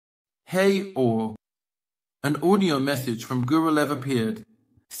Hey all. An audio message from Gurulev appeared,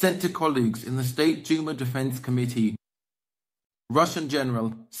 sent to colleagues in the State Duma Defense Committee. Russian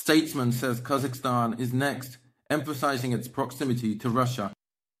general, statesman says Kazakhstan is next, emphasizing its proximity to Russia.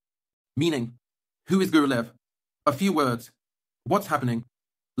 Meaning, who is Gurulev? A few words. What's happening?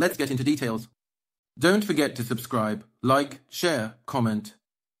 Let's get into details. Don't forget to subscribe, like, share, comment.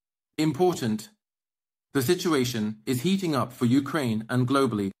 Important. The situation is heating up for Ukraine and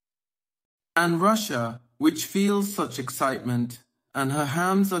globally. And Russia, which feels such excitement, and her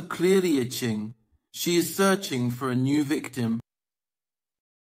hands are clearly itching, she is searching for a new victim.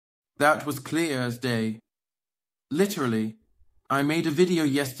 That was clear as day. Literally, I made a video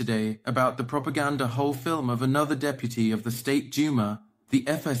yesterday about the propaganda whole film of another deputy of the State Duma, the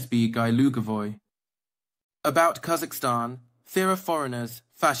FSB guy Lugovoy. About Kazakhstan, fear of foreigners,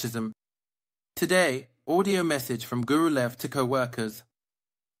 fascism. Today, audio message from Gurulev to co-workers.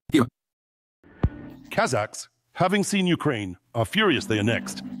 Kazakhs, having seen Ukraine, are furious they are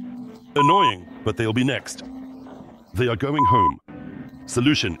next. Annoying, but they'll be next. They are going home.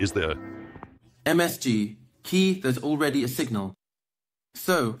 Solution is there. MSG, key there's already a signal.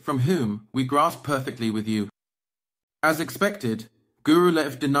 So, from whom, we grasp perfectly with you. As expected,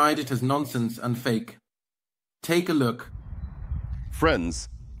 Gurulev denied it as nonsense and fake. Take a look. Friends,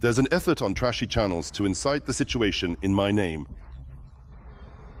 there's an effort on trashy channels to incite the situation in my name.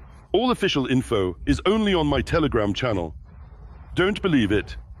 All official info is only on my Telegram channel. Don't believe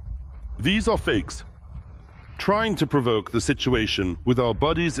it. These are fakes. Trying to provoke the situation with our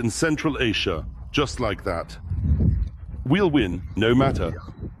buddies in Central Asia, just like that. We'll win, no matter.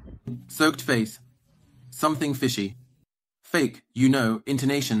 Soaked face. Something fishy. Fake, you know,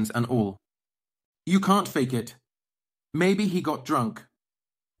 intonations and all. You can't fake it. Maybe he got drunk.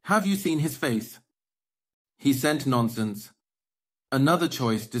 Have you seen his face? He sent nonsense. Another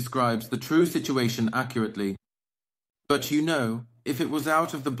choice describes the true situation accurately. But you know, if it was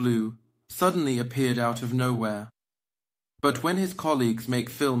out of the blue, suddenly appeared out of nowhere. But when his colleagues make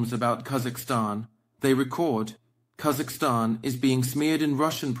films about Kazakhstan, they record, Kazakhstan is being smeared in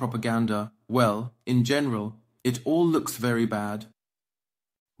Russian propaganda, well, in general, it all looks very bad.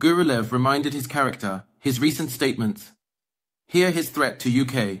 Gurulev reminded his character, his recent statements. Hear his threat to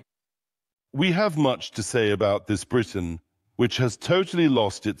UK. We have much to say about this Britain, which has totally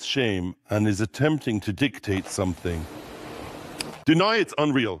lost its shame and is attempting to dictate something. Deny it's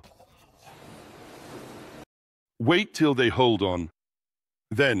unreal. Wait till they hold on.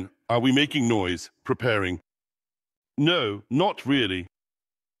 Then, are we making noise, preparing? No, not really.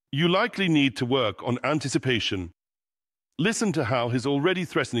 You likely need to work on anticipation. Listen to how he's already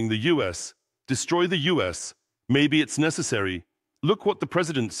threatening the US. Destroy the US. Maybe it's necessary. Look what the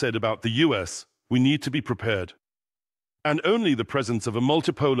president said about the US. We need to be prepared. And only the presence of a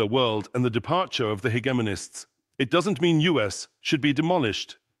multipolar world and the departure of the hegemonists. It doesn't mean US should be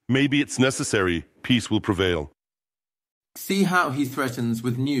demolished. Maybe it's necessary. Peace will prevail. See how he threatens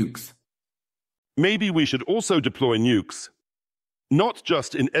with nukes. Maybe we should also deploy nukes. Not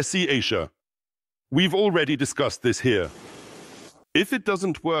just in SC Asia. We've already discussed this here. If it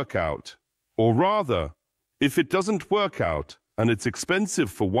doesn't work out, or rather, if it doesn't work out and it's expensive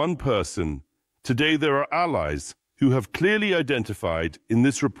for one person, today there are allies who have clearly identified in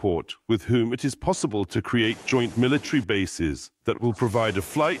this report with whom it is possible to create joint military bases that will provide a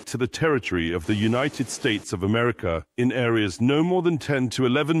flight to the territory of the United States of America in areas no more than 10 to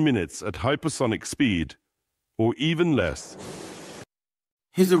 11 minutes at hypersonic speed, or even less.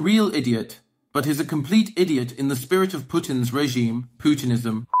 He's a real idiot, but he's a complete idiot in the spirit of Putin's regime,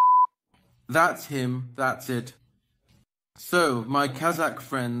 Putinism. That's him, that's it. So, my Kazakh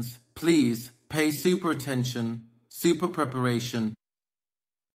friends, please pay super attention. Super preparation.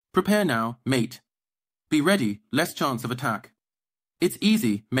 Prepare now, mate. Be ready, less chance of attack. It's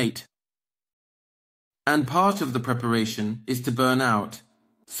easy, mate. And part of the preparation is to burn out.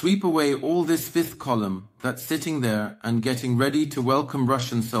 Sweep away all this fifth column that's sitting there and getting ready to welcome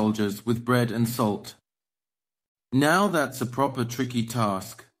Russian soldiers with bread and salt. Now that's a proper tricky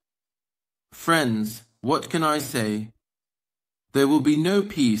task. Friends, what can I say? There will be no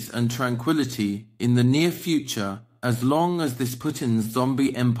peace and tranquility in the near future as long as this Putin's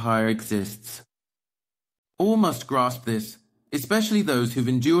zombie empire exists. All must grasp this, especially those who've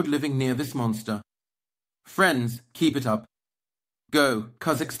endured living near this monster. Friends, keep it up. Go,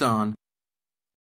 Kazakhstan.